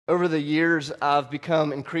Over the years, I've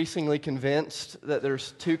become increasingly convinced that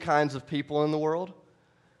there's two kinds of people in the world.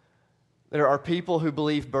 There are people who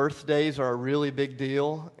believe birthdays are a really big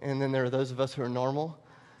deal, and then there are those of us who are normal.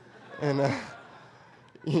 And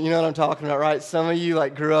you know what I'm talking about, right? Some of you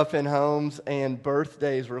grew up in homes, and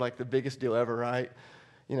birthdays were the biggest deal ever, right?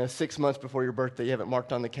 6 months before your birthday, you have it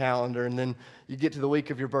marked on the calendar, and then you get to the week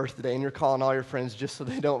of your birthday, and you're calling all your friends just so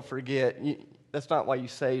they don't forget. That's not why you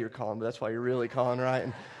say you're calling, but that's why you're really calling,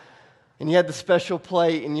 right? And you had the special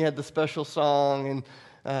plate, and you had the special song,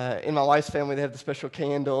 and in my wife's family, they have the special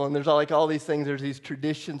candle, and there's all these things. There's these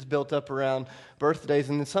traditions built up around birthdays,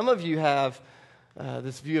 and then some of you have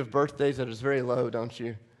this view of birthdays that is very low, don't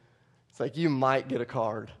you? It's you might get a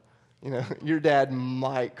card. Your dad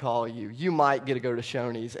might call you. You might get to go to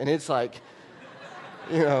Shoney's, and it's man,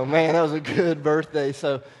 that was a good birthday.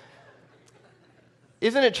 So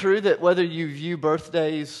isn't it true that whether you view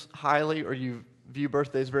birthdays highly or you view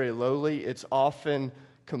birthdays very lowly, it's often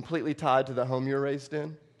completely tied to the home you're raised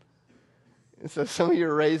in? And so some of you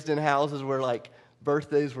are raised in houses where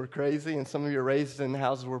birthdays were crazy, and some of you are raised in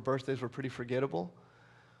houses where birthdays were pretty forgettable.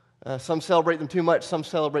 Some celebrate them too much, some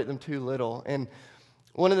celebrate them too little. And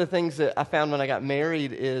one of the things that I found when I got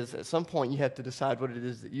married is at some point you have to decide what it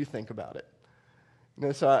is that you think about it.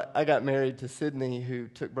 So I got married to Sydney, who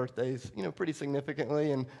took birthdays, pretty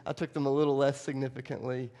significantly, and I took them a little less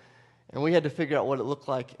significantly. And we had to figure out what it looked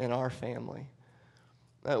like in our family.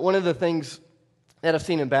 One of the things that I've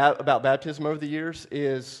seen about baptism over the years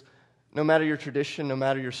is no matter your tradition, no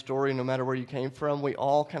matter your story, no matter where you came from, we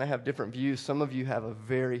all kind of have different views. Some of you have a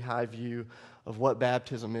very high view of what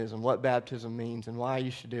baptism is and what baptism means and why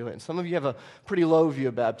you should do it. And some of you have a pretty low view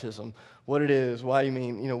of baptism, what it is, why you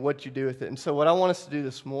mean, what you do with it. And so what I want us to do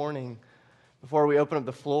this morning, before we open up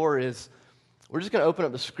the floor, is we're just going to open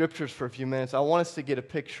up the scriptures for a few minutes. I want us to get a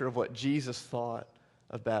picture of what Jesus thought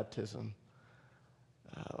of baptism,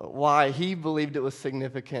 why he believed it was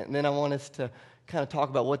significant. And then I want us to kind of talk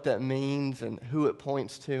about what that means and who it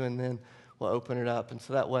points to, and then we'll open it up. And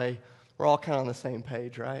so that way, we're all kind of on the same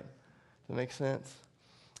page, right? Does that make sense?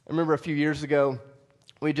 I remember a few years ago,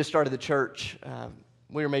 we just started the church.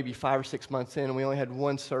 We were maybe 5 or 6 months in, and we only had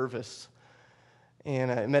one service. And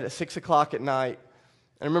it met at 6 o'clock at night.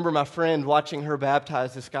 I remember my friend watching her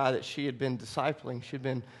baptize this guy that she had been discipling. She'd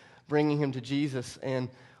been bringing him to Jesus. And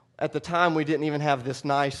at the time, we didn't even have this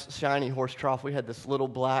nice, shiny horse trough. We had this little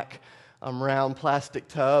black, round plastic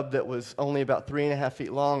tub that was only about 3.5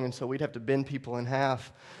 feet long. And so we'd have to bend people in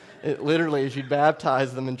half, literally, as you'd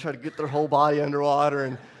baptize them and try to get their whole body underwater.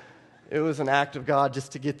 And it was an act of God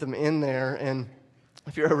just to get them in there. And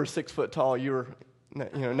if you're over 6 foot tall, you're,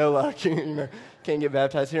 no luck. Can't get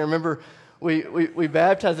baptized here. I remember we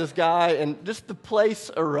baptized this guy, and just the place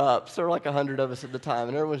erupts. There were 100 of us at the time,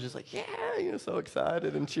 and everyone's just yeah, so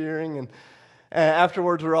excited and cheering. And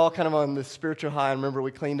afterwards, we were all kind of on this spiritual high. I remember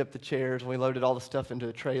we cleaned up the chairs, and we loaded all the stuff into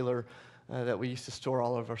a trailer that we used to store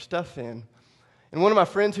all of our stuff in. And one of my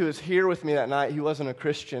friends who was here with me that night, he wasn't a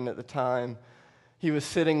Christian at the time, he was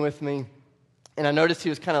sitting with me, and I noticed he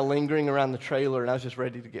was kind of lingering around the trailer, and I was just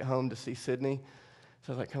ready to get home to see Sydney.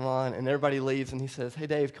 So I was like, come on. And everybody leaves, and he says, hey,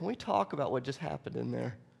 Dave, can we talk about what just happened in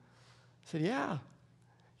there? I said, yeah.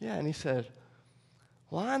 And he said,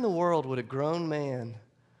 why in the world would a grown man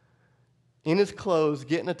in his clothes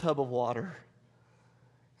get in a tub of water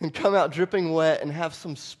and come out dripping wet and have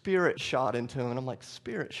some spirit shot into him? And I'm like,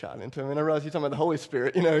 spirit shot into him? And I realized he's talking about the Holy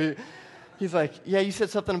Spirit. He's like, yeah, you said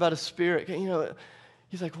something about a spirit.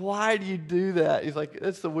 He's like, why do you do that? He's like,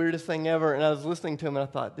 that's the weirdest thing ever. And I was listening to him, and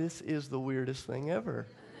I thought, this is the weirdest thing ever.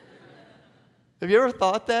 Have you ever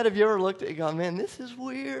thought that? Have you ever looked at it and gone, man, this is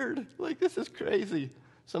weird. This is crazy.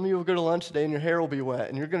 Some of you will go to lunch today, and your hair will be wet,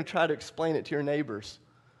 and you're going to try to explain it to your neighbors.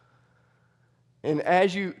 And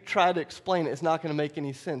as you try to explain it, it's not going to make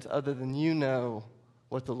any sense other than you know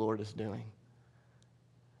what the Lord is doing.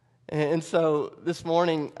 And so this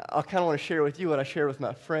morning, I kind of want to share with you what I shared with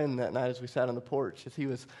my friend that night as we sat on the porch. As he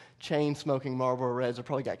was chain smoking Marlboro Reds, I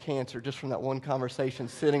probably got cancer just from that one conversation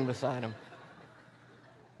sitting beside him.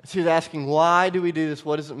 So he was asking, why do we do this?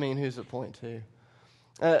 What does it mean? Who does it point to?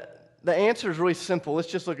 The answer is really simple. Let's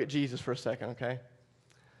just look at Jesus for a second, okay?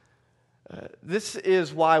 This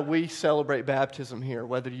is why we celebrate baptism here,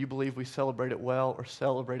 whether you believe we celebrate it well or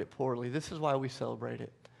celebrate it poorly. This is why we celebrate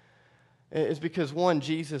it. It's because, one,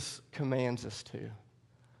 Jesus commands us to.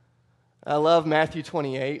 I love Matthew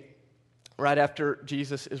 28. Right after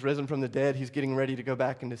Jesus is risen from the dead, he's getting ready to go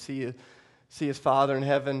back and to see his Father in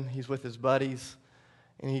heaven. He's with his buddies.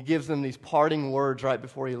 And he gives them these parting words right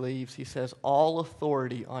before he leaves. He says, all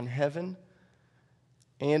authority on heaven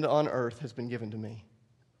and on earth has been given to me.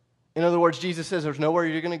 In other words, Jesus says there's nowhere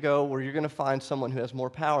you're going to go where you're going to find someone who has more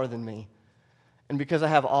power than me. And because I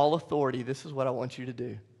have all authority, this is what I want you to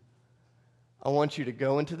do. I want you to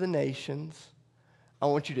go into the nations. I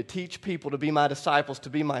want you to teach people to be my disciples, to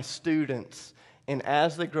be my students. And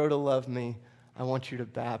as they grow to love me, I want you to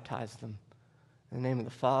baptize them in the name of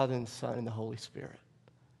the Father and the Son and the Holy Spirit.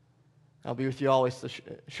 I'll be with you always,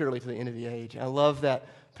 surely to the end of the age. I love that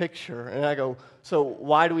picture. And I go, so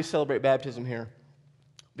why do we celebrate baptism here?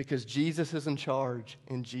 Because Jesus is in charge,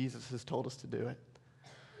 and Jesus has told us to do it.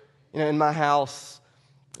 You know, in my house,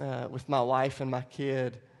 with my wife and my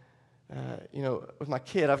kid, with my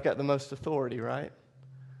kid, I've got the most authority, right?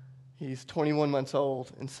 He's 21 months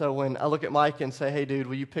old. And so when I look at Mike and say, hey, dude,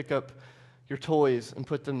 will you pick up your toys and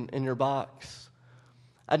put them in your box?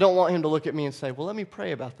 I don't want him to look at me and say, well, let me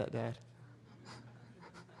pray about that, Dad.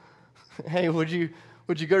 Hey, would you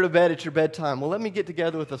go to bed at your bedtime? Well, let me get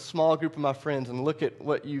together with a small group of my friends and look at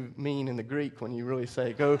what you mean in the Greek when you really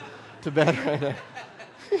say, go to bed right now.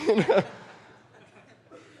 You know?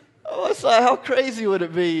 Oh, so how crazy would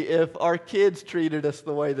it be if our kids treated us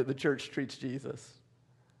the way that the church treats Jesus?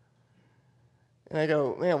 And I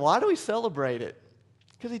go, man, why do we celebrate it?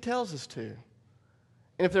 Because he tells us to.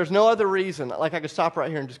 And if there's no other reason, like I could stop right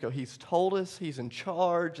here and just go, he's told us, he's in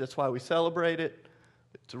charge, that's why we celebrate it.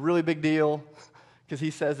 It's a really big deal because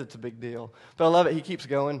he says it's a big deal. But I love it. He keeps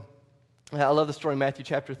going. I love the story in Matthew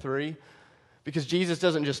chapter 3 because Jesus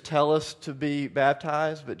doesn't just tell us to be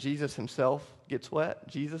baptized, but Jesus himself gets wet.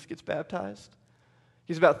 Jesus gets baptized.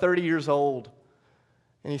 He's about 30 years old,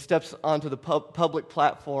 and he steps onto the public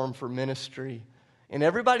platform for ministry. And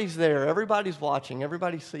everybody's there. Everybody's watching.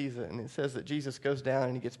 Everybody sees it. And it says that Jesus goes down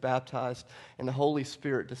and he gets baptized, and the Holy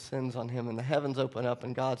Spirit descends on him, and the heavens open up,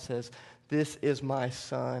 and God says, this is my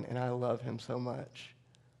son, and I love him so much.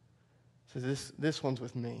 So this one's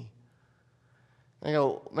with me. And I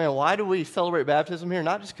go, man, why do we celebrate baptism here?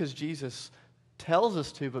 Not just because Jesus tells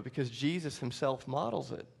us to, but because Jesus himself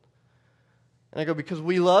models it. And I go, because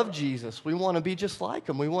we love Jesus. We want to be just like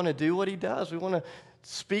him. We want to do what he does. We want to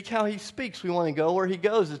speak how he speaks. We want to go where he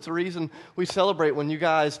goes. It's the reason we celebrate when you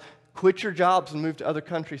guys quit your jobs and move to other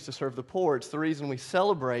countries to serve the poor. It's the reason we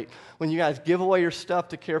celebrate when you guys give away your stuff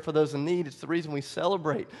to care for those in need. It's the reason we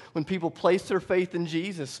celebrate when people place their faith in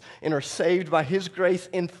Jesus and are saved by his grace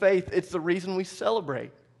in faith. It's the reason we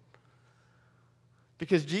celebrate.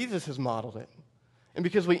 Because Jesus has modeled it. And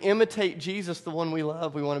because we imitate Jesus, the one we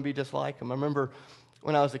love, we want to be just like him. I remember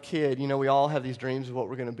when I was a kid, we all have these dreams of what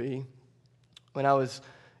we're going to be. When I was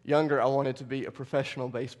younger, I wanted to be a professional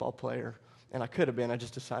baseball player. And I could have been, I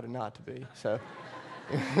just decided not to be. So,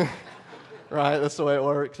 right, that's the way it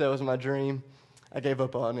works. That was my dream. I gave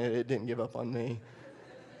up on it. It didn't give up on me.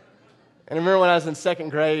 And I remember when I was in second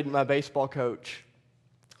grade, my baseball coach,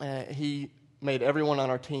 he made everyone on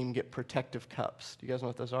our team get protective cups. Do you guys know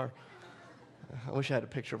what those are? I wish I had a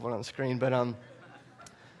picture of one on the screen. But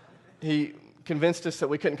he convinced us that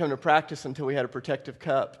we couldn't come to practice until we had a protective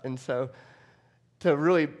cup. And so to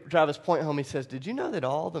really drive his point home, he says, did you know that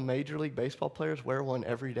all the Major League Baseball players wear one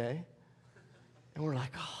every day? And we're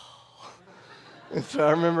like, oh. And so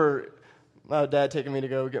I remember my dad taking me to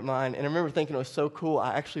go get mine. And I remember thinking it was so cool,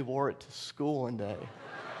 I actually wore it to school one day.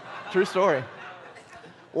 True story.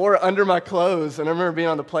 Wore it under my clothes. And I remember being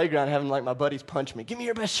on the playground having my buddies punch me. Give me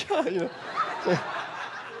your best shot.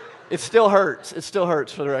 It still hurts. It still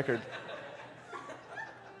hurts, for the record.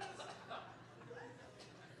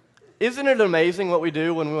 Isn't it amazing what we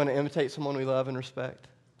do when we want to imitate someone we love and respect?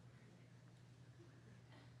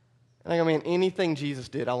 And I mean, anything Jesus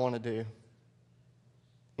did, I want to do.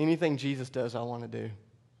 Anything Jesus does, I want to do.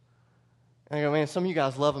 And I go, man, some of you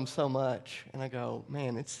guys love him so much. And I go,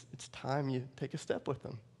 man, it's time you take a step with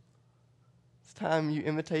him. It's time you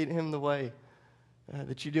imitate him the way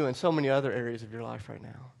that you do in so many other areas of your life right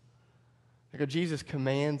now. I go, Jesus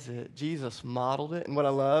commands it. Jesus modeled it. And what I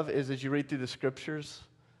love is as you read through the scriptures,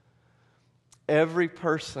 every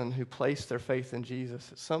person who placed their faith in Jesus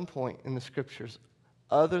at some point in the scriptures,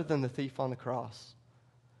 other than the thief on the cross,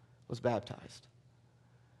 was baptized.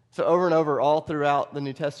 So over and over, all throughout the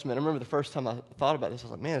New Testament, I remember the first time I thought about this, I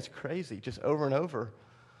was like, man, it's crazy. Just over and over,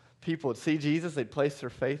 people would see Jesus, they'd place their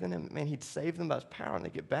faith in him, man, he'd save them by his power, and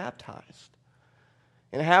they'd get baptized.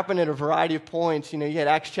 And it happened at a variety of points. You had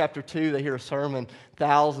Acts chapter 2, they hear a sermon,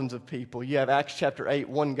 thousands of people. You have Acts chapter 8,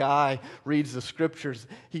 one guy reads the scriptures.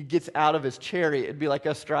 He gets out of his chariot. It'd be like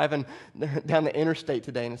us driving down the interstate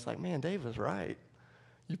today, and it's like, man, Dave was right.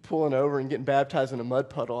 You pulling over and getting baptized in a mud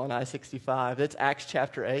puddle on I-65. That's Acts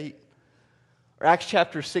chapter 8. Or Acts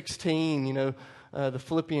chapter 16, the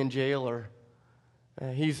Philippian jailer.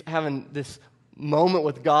 He's having this moment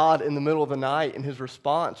with God in the middle of the night, and his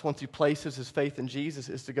response, once he places his faith in Jesus,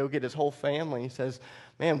 is to go get his whole family. He says,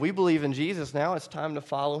 man, we believe in Jesus. Now it's time to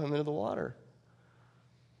follow him into the water.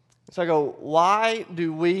 So I go, why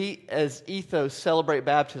do we as Ethos celebrate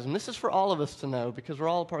baptism? This is for all of us to know because we're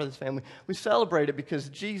all a part of this family. We celebrate it because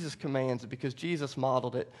Jesus commands it, because Jesus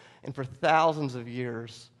modeled it. And for thousands of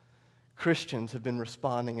years, Christians have been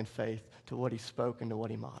responding in faith to what he spoke and to what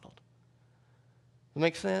he modeled. Does that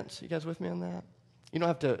make sense? You guys with me on that? You don't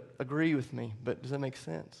have to agree with me, but does that make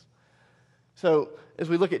sense? So as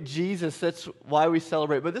we look at Jesus, that's why we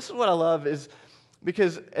celebrate. But this is what I love is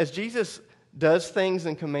because as Jesus does things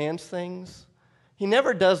and commands things, he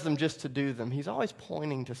never does them just to do them. He's always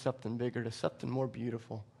pointing to something bigger, to something more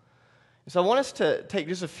beautiful. And so I want us to take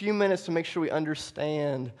just a few minutes to make sure we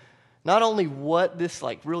understand not only what this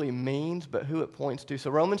really means, but who it points to.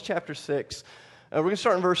 So Romans chapter 6, we're going to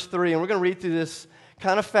start in verse 3, and we're going to read through this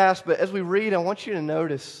kind of fast, but as we read, I want you to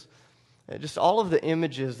notice just all of the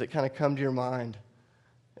images that kind of come to your mind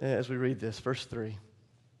as we read this. Verse 3. It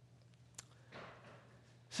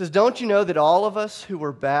says, don't you know that all of us who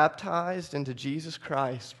were baptized into Jesus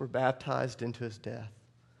Christ were baptized into his death?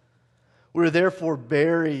 We were therefore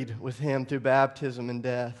buried with him through baptism and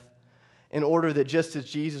death, in order that just as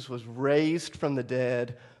Jesus was raised from the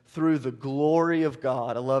dead through the glory of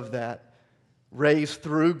God, I love that, raised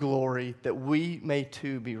through glory, that we may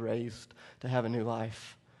too be raised to have a new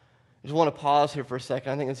life. I just want to pause here for a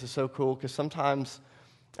second. I think this is so cool because sometimes,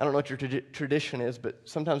 I don't know what your tradition is, but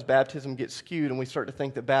sometimes baptism gets skewed and we start to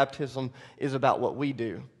think that baptism is about what we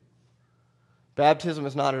do. Baptism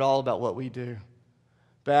is not at all about what we do.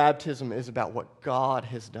 Baptism is about what God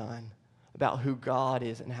has done, about who God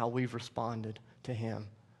is and how we've responded to him.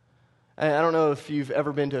 And I don't know if you've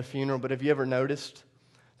ever been to a funeral, but have you ever noticed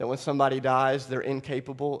that when somebody dies, they're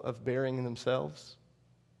incapable of burying themselves?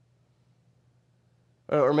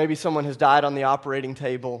 Or maybe someone has died on the operating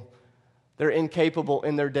table. They're incapable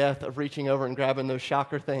in their death of reaching over and grabbing those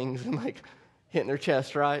shocker things and hitting their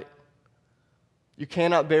chest, right? You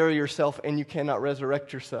cannot bury yourself and you cannot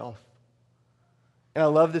resurrect yourself. And I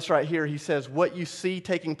love this right here. He says, what you see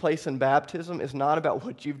taking place in baptism is not about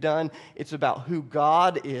what you've done. It's about who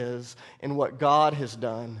God is and what God has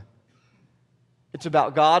done. It's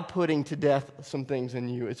about God putting to death some things in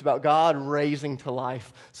you. It's about God raising to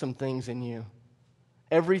life some things in you.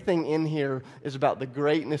 Everything in here is about the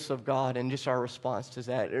greatness of God and just our response to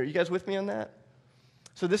that. Are you guys with me on that?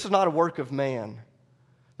 So this is not a work of man.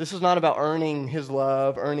 This is not about earning his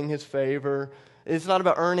love, earning his favor. It's not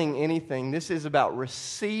about earning anything. This is about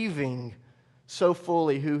receiving so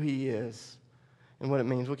fully who he is and what it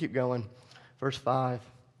means. We'll keep going. Verse 5.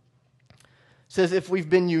 It says, if we've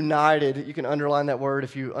been united, you can underline that word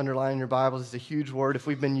if you underline in your Bibles. It's a huge word. If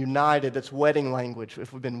we've been united, that's wedding language.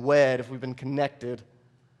 If we've been wed, if we've been connected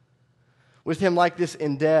with him like this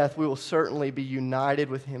in death, we will certainly be united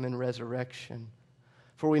with him in resurrection.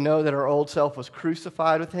 For we know that our old self was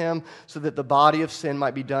crucified with him so that the body of sin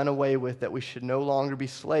might be done away with, that we should no longer be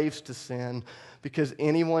slaves to sin, because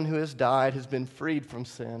anyone who has died has been freed from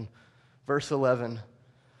sin. Verse 11.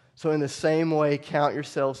 So in the same way, count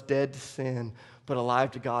yourselves dead to sin, but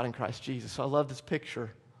alive to God in Christ Jesus. So I love this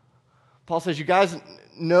picture. Paul says, you guys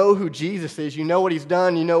know who Jesus is. You know what he's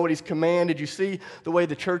done. You know what he's commanded. You see the way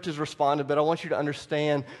the church has responded, but I want you to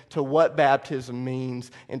understand to what baptism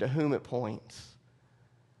means and to whom it points.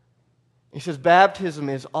 He says baptism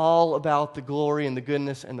is all about the glory and the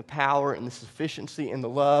goodness and the power and the sufficiency and the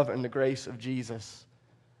love and the grace of Jesus.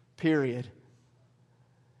 Period.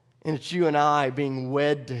 And it's you and I being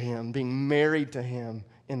wed to him, being married to him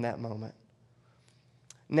in that moment.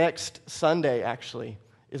 Next Sunday, actually,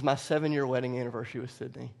 is my 7-year wedding anniversary with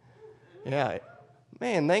Sydney. Yeah.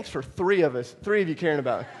 Man, thanks for 3 of you caring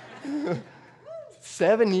about it.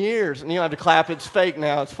 7 years. And you don't have to clap. It's fake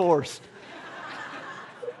now. It's forced.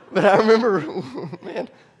 But I remember, man,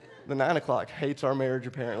 the 9 o'clock hates our marriage,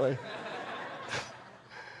 apparently.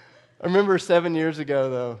 I remember 7 years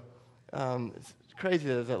ago, though, it's crazy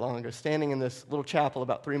that it was that long ago, standing in this little chapel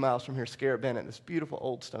about 3 miles from here, Scarrett Bennett, this beautiful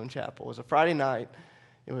old stone chapel. It was a Friday night.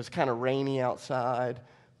 It was kind of rainy outside,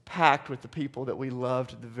 packed with the people that we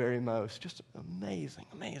loved the very most. Just amazing,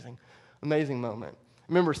 amazing, amazing moment. I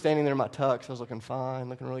remember standing there in my tux. I was looking fine,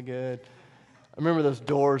 looking really good. I remember those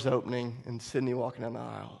doors opening and Sydney walking down the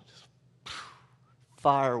aisle. Just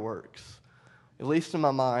fireworks. At least in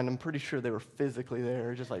my mind, I'm pretty sure they were physically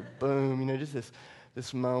there. Just like boom, just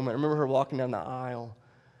this moment. I remember her walking down the aisle.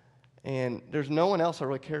 And there's no one else I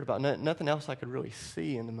really cared about. Nothing else I could really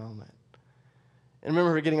see in the moment. And I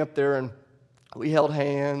remember her getting up there and we held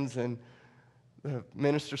hands and The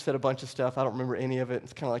minister said a bunch of stuff. I don't remember any of it.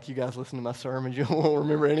 It's kind of like you guys listen to my sermons. You won't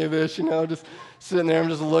remember any of this, just sitting there. I'm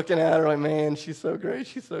just looking at her like, man, she's so great.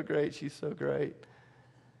 She's so great. She's so great.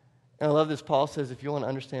 And I love this. Paul says, if you want to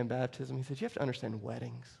understand baptism, he says, you have to understand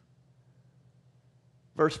weddings.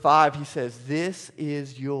 Verse 5, he says, this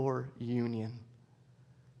is your union.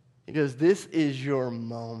 He goes, this is your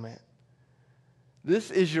moment. This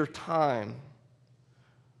is your time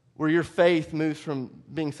where your faith moves from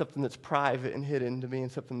being something that's private and hidden to being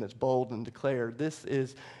something that's bold and declared. This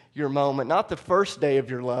is your moment. Not the first day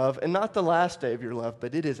of your love and not the last day of your love,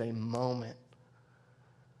 but it is a moment.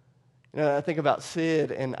 I think about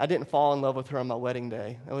Sid, and I didn't fall in love with her on my wedding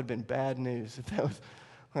day. That would have been bad news if that was,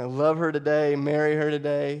 I love her today, marry her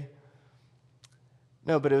today.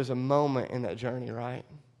 No, but it was a moment in that journey, right?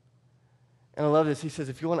 And I love this. He says,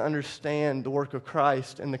 if you want to understand the work of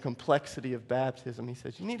Christ and the complexity of baptism, he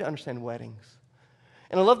says, you need to understand weddings.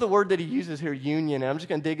 And I love the word that he uses here, union. And I'm just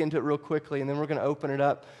going to dig into it real quickly, and then we're going to open it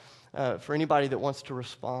up for anybody that wants to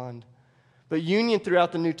respond. But union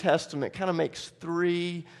throughout the New Testament kind of makes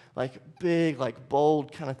three big,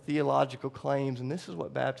 bold kind of theological claims, and this is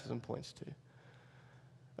what baptism points to.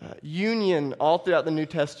 Union all throughout the New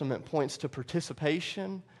Testament points to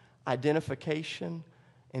participation, identification,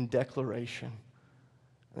 and declaration.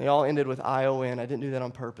 They all ended with ION. I didn't do that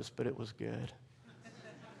on purpose, but it was good.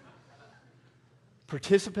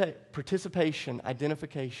 Participation,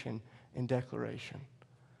 identification, and declaration.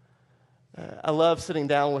 I love sitting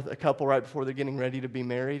down with a couple right before they're getting ready to be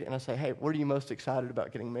married, and I say, hey, what are you most excited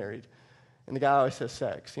about getting married? And the guy always says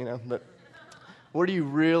sex, but what are you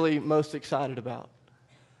really most excited about?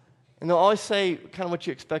 And they'll always say kind of what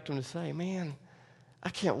you expect them to say. Man, I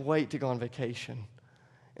can't wait to go on vacation.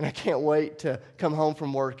 And I can't wait to come home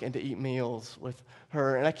from work and to eat meals with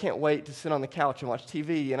her. And I can't wait to sit on the couch and watch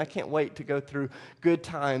TV. And I can't wait to go through good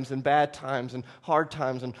times and bad times and hard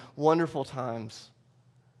times and wonderful times.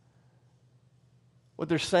 What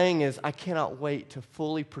they're saying is, I cannot wait to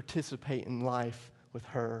fully participate in life with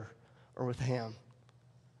her or with him.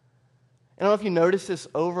 I don't know if you notice this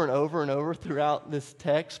over and over and over throughout this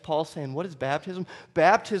text. Paul's saying, what is baptism?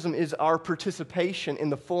 Baptism is our participation in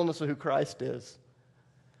the fullness of who Christ is.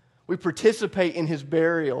 We participate in his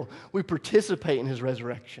burial. We participate in his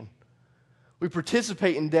resurrection. We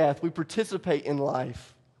participate in death. We participate in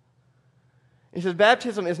life. He says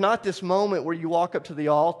baptism is not this moment where you walk up to the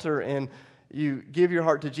altar and you give your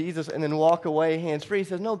heart to Jesus and then walk away hands-free. He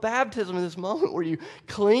says, no, baptism is this moment where you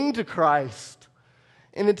cling to Christ.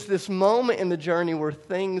 And it's this moment in the journey where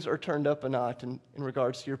things are turned up a notch in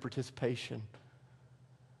regards to your participation.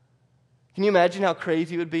 Can you imagine how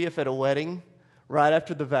crazy it would be if at a wedding, right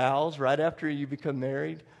after the vows, right after you become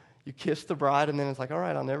married, you kiss the bride and then it's like, all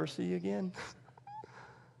right, I'll never see you again?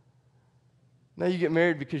 Now you get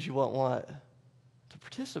married because you want what? To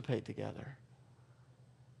participate together.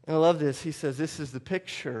 And I love this. He says this is the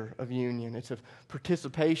picture of union. It's of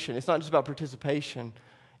participation. It's not just about participation.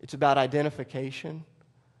 It's about identification.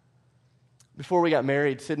 Before we got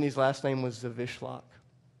married, Sydney's last name was Zavishlock.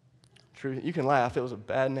 True. You can laugh. It was a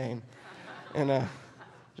bad name. And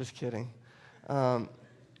just kidding.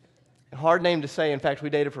 Hard name to say. In fact, we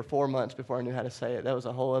dated for 4 months before I knew how to say it. That was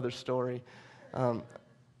a whole other story.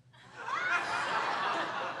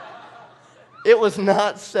 It was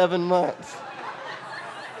not 7 months.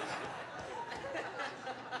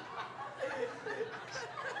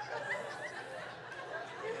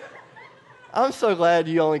 I'm so glad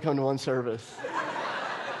you only come to one service.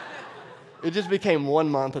 It just became 1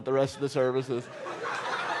 month at the rest of the services.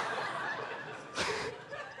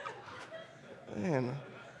 Man,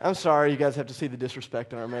 I'm sorry you guys have to see the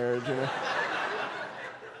disrespect in our marriage.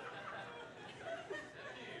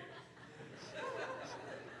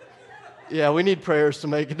 Yeah, we need prayers to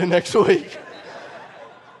make it to next week.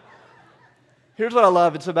 Here's what I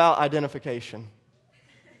love. It's about identification.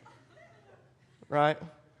 Right?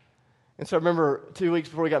 And so I remember 2 weeks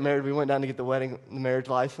before we got married, we went down to get the marriage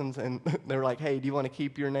license, and they were like, hey, do you want to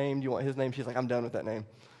keep your name? Do you want his name? She's like, I'm done with that name.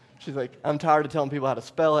 She's like, I'm tired of telling people how to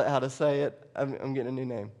spell it, how to say it. I'm getting a new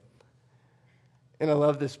name. And I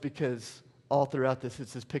love this because all throughout this,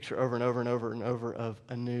 it's this picture over and over and over and over of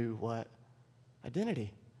a new what?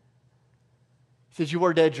 Identity. He says, you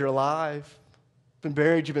were dead, you're alive. You've been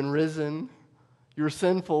buried, you've been risen. You were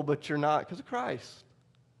sinful, but you're not because of Christ.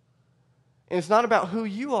 And it's not about who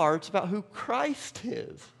you are, it's about who Christ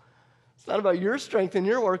is. It's not about your strength and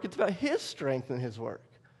your work, it's about his strength and his work.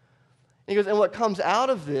 He goes, and what comes out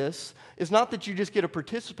of this is not that you just get to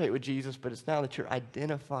participate with Jesus, but it's now that you're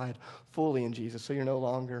identified fully in Jesus. So you're no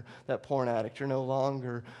longer that porn addict. You're no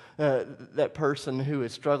longer that person who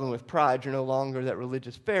is struggling with pride. You're no longer that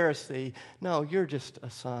religious Pharisee. No, you're just a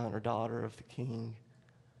son or daughter of the King,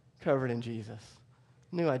 covered in Jesus.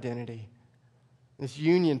 New identity. This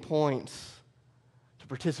union points to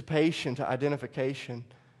participation, to identification,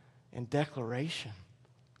 and declaration,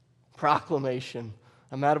 proclamation.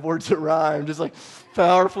 I'm out of words that rhyme, just like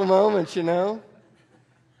powerful moments, you know?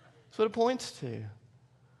 That's what it points to.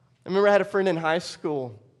 I remember I had a friend in high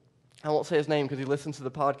school. I won't say his name because he listens to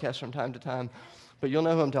the podcast from time to time, but you'll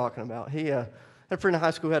know who I'm talking about. He had a friend in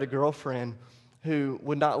high school who had a girlfriend who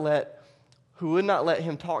would not let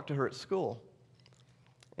him talk to her at school.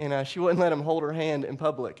 And she wouldn't let him hold her hand in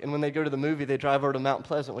public. And when they go to the movie, they drive over to Mount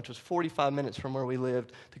Pleasant, which was 45 minutes from where we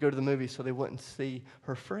lived, to go to the movie so they wouldn't see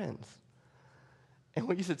her friends. And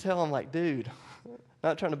we used to tell him, like, dude,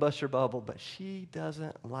 not trying to bust your bubble, but she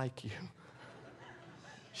doesn't like you.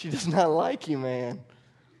 She does not like you, man.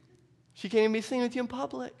 She can't even be seen with you in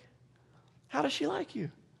public. How does she like you?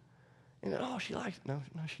 And oh, she likes, no,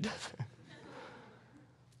 she doesn't.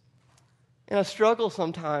 And I struggle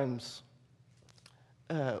sometimes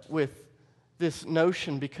with this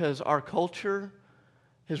notion because our culture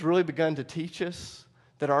has really begun to teach us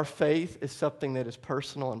that our faith is something that is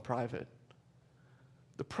personal and private.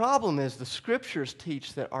 The problem is the scriptures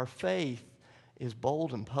teach that our faith is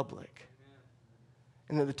bold and public.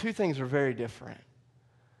 And that the two things are very different.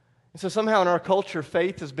 And so somehow in our culture,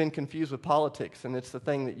 faith has been confused with politics, and it's the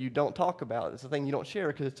thing that you don't talk about. It's the thing you don't share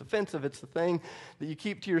because it's offensive. It's the thing that you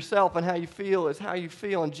keep to yourself, and how you feel is how you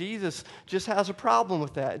feel. And Jesus just has a problem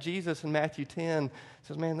with that. Jesus in Matthew 10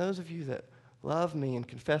 says, man, those of you that love me and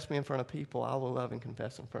confess me in front of people, I will love and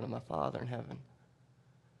confess in front of my Father in heaven.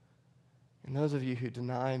 And those of you who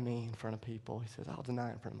deny me in front of people, he says, I'll deny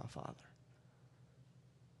in front of my Father.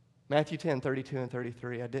 Matthew 10, 32 and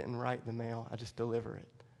 33, I didn't write the mail, I just deliver it.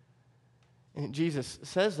 And Jesus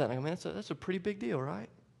says that, and I go, man, that's a pretty big deal, right?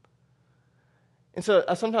 And so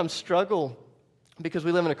I sometimes struggle because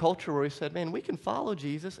we live in a culture where we said, man, we can follow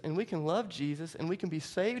Jesus, and we can love Jesus, and we can be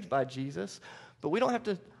saved by Jesus, but we don't have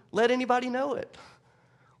to let anybody know it.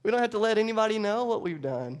 We don't have to let anybody know what we've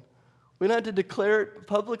done. We don't have to declare it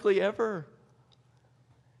publicly ever.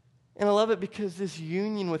 And I love it because this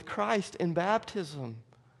union with Christ in baptism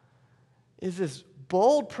is this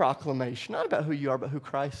bold proclamation, not about who you are, but who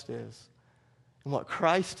Christ is and what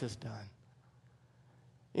Christ has done.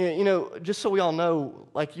 You know, just so we all know,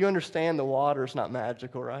 like you understand the water is not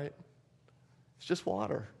magical, right? It's just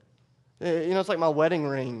water. You know, it's like my wedding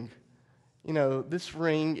ring. You know, this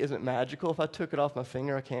ring isn't magical. If I took it off my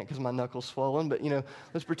finger, I can't because my knuckle's swollen. But, you know,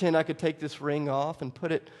 let's pretend I could take this ring off and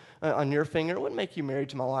put it on your finger. It wouldn't make you married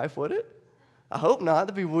to my wife, would it? I hope not.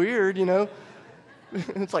 That'd be weird, you know.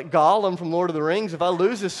 It's like Gollum from Lord of the Rings. If I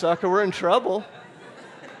lose this sucker, we're in trouble.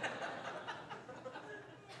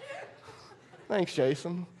 Thanks,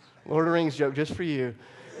 Jason. Lord of the Rings joke just for you.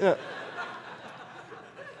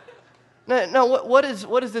 Now, what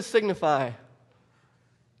does this signify?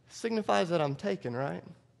 Signifies that I'm taken, right?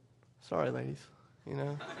 Sorry, ladies, you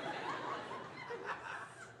know.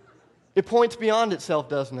 It points beyond itself,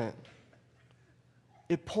 doesn't it?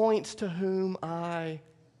 It points to whom I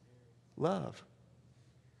love.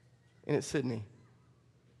 And it's Sydney.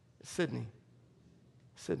 It's Sydney.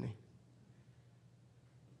 Sydney.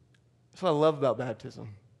 That's what I love about baptism.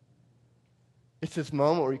 It's this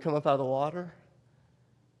moment where you come up out of the water.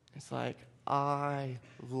 It's like, I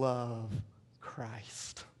love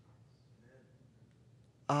Christ.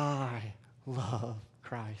 I love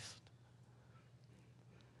Christ.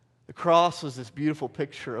 The cross was this beautiful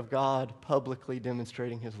picture of God publicly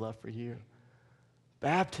demonstrating his love for you.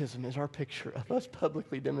 Baptism is our picture of us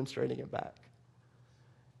publicly demonstrating it back.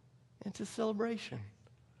 It's a celebration.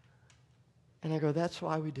 And I go, that's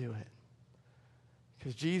why we do it.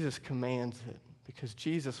 Because Jesus commands it. Because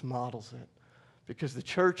Jesus models it. Because the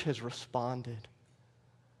church has responded.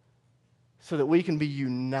 So that we can be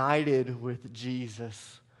united with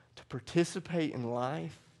Jesus to participate in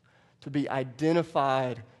life, to be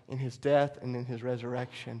identified in his death and in his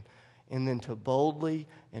resurrection, and then to boldly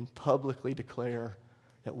and publicly declare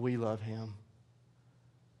that we love him.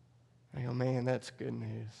 I go, man, that's good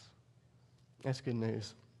news. That's good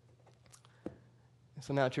news. And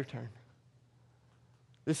so now it's your turn.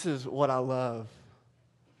 This is what I love.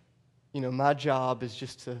 You know, my job is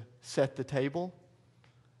just to set the table.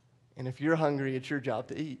 And if you're hungry, it's your job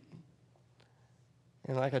to eat.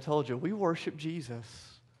 And like I told you, we worship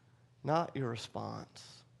Jesus, not your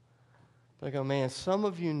response. But I go, man, some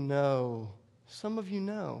of you know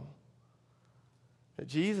that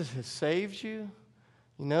Jesus has saved you.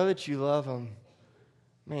 You know that you love him.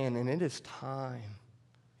 Man, and it is time.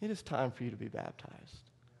 It is time for you to be baptized.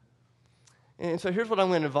 And so here's what I'm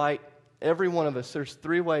going to invite every one of us. There's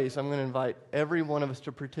 3 ways I'm going to invite every one of us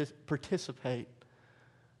to participate.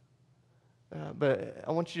 But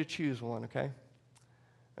I want you to choose one, okay?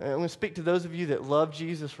 I'm going to speak to those of you that love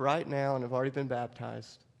Jesus right now and have already been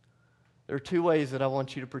baptized. There are 2 ways that I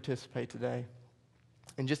want you to participate today.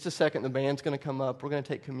 In just a second, the band's going to come up. We're going to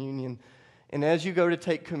take communion. And as you go to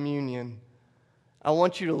take communion, I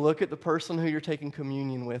want you to look at the person who you're taking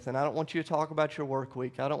communion with. And I don't want you to talk about your work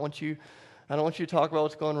week. I don't want you to talk about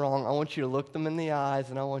what's going wrong. I want you to look them in the eyes,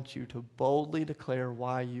 and I want you to boldly declare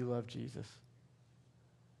why you love Jesus.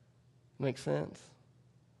 Make sense?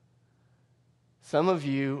 Some of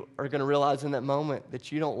you are going to realize in that moment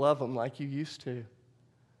that you don't love him like you used to.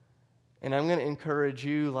 And I'm going to encourage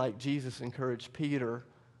you like Jesus encouraged Peter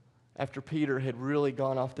after Peter had really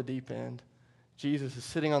gone off the deep end. Jesus is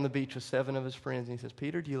sitting on the beach with 7 of his friends, and he says,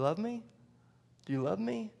 Peter, do you love me? Do you love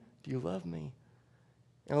me? Do you love me?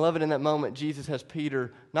 And I love it in that moment, Jesus has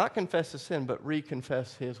Peter not confess his sin, but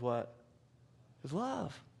reconfess his what? His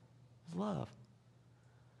love. His love.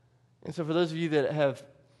 And so for those of you that have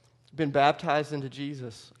been baptized into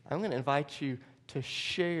Jesus, I'm going to invite you to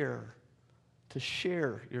share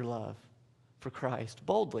your love for Christ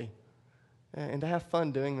boldly and to have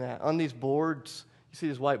fun doing that. On these boards, you see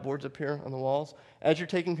these white boards up here on the walls? As you're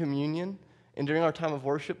taking communion and during our time of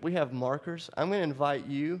worship, we have markers. I'm going to invite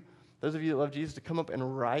you, those of you that love Jesus, to come up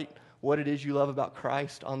and write what it is you love about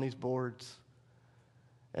Christ on these boards.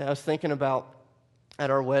 And I was thinking about at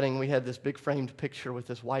our wedding, we had this big framed picture with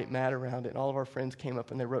this white mat around it, and all of our friends came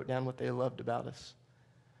up and they wrote down what they loved about us.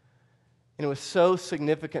 And it was so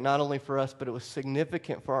significant not only for us, but it was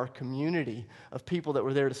significant for our community of people that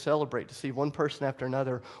were there to celebrate, to see one person after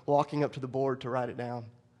another walking up to the board to write it down.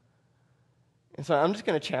 And so I'm just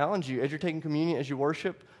going to challenge you, as you're taking communion, as you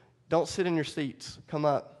worship, don't sit in your seats. Come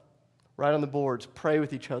up, write on the boards, pray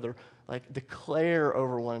with each other, like declare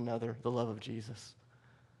over one another the love of Jesus.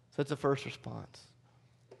 So that's the first response.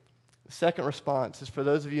 The second response is for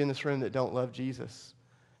those of you in this room that don't love Jesus.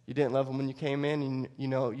 You didn't love him when you came in, and you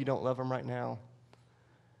know you don't love him right now.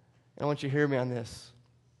 And I want you to hear me on this.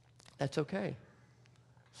 That's okay.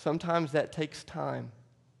 Sometimes that takes time.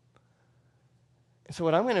 And so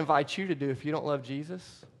what I'm going to invite you to do, if you don't love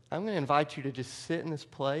Jesus, I'm going to invite you to just sit in this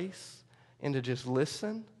place and to just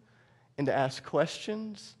listen and to ask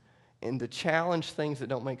questions and to challenge things that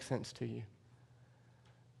don't make sense to you.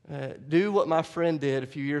 Do what my friend did a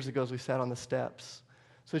few years ago as we sat on the steps.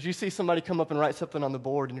 So as you see somebody come up and write something on the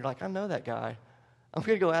board and you're like, I know that guy. I'm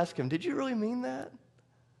going to go ask him, did you really mean that?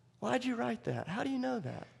 Why'd you write that? How do you know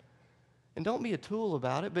that? And don't be a tool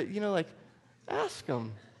about it, but, ask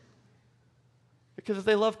them. Because if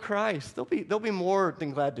they love Christ, they'll be more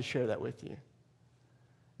than glad to share that with you.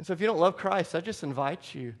 And so if you don't love Christ, I just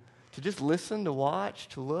invite you to just listen, to watch,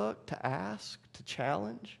 to look, to ask, to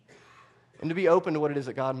challenge, and to be open to what it is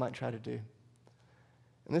that God might try to do.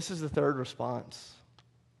 And this is the third response.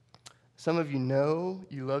 Some of you know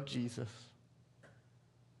you love Jesus.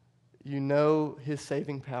 You know his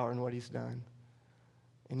saving power and what he's done.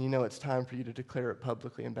 And you know it's time for you to declare it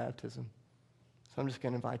publicly in baptism. So I'm just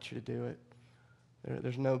going to invite you to do it.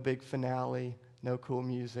 There's no big finale, no cool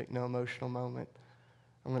music, no emotional moment.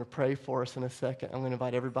 I'm going to pray for us in a second. I'm going to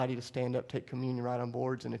invite everybody to stand up, take communion right on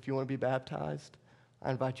boards. And if you want to be baptized,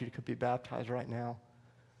 I invite you to be baptized right now.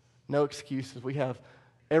 No excuses. We have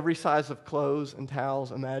every size of clothes and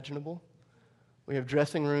towels imaginable. We have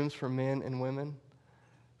dressing rooms for men and women.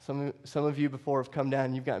 Some of you before have come down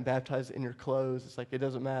and you've gotten baptized in your clothes. It's like it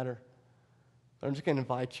doesn't matter. But I'm just going to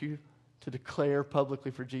invite you to declare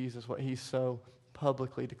publicly for Jesus what he's so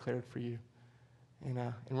publicly declared for you. And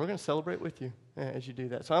we're going to celebrate with you as you do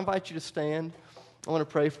that. So I invite you to stand. I want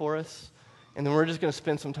to pray for us. And then we're just going to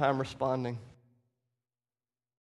spend some time responding.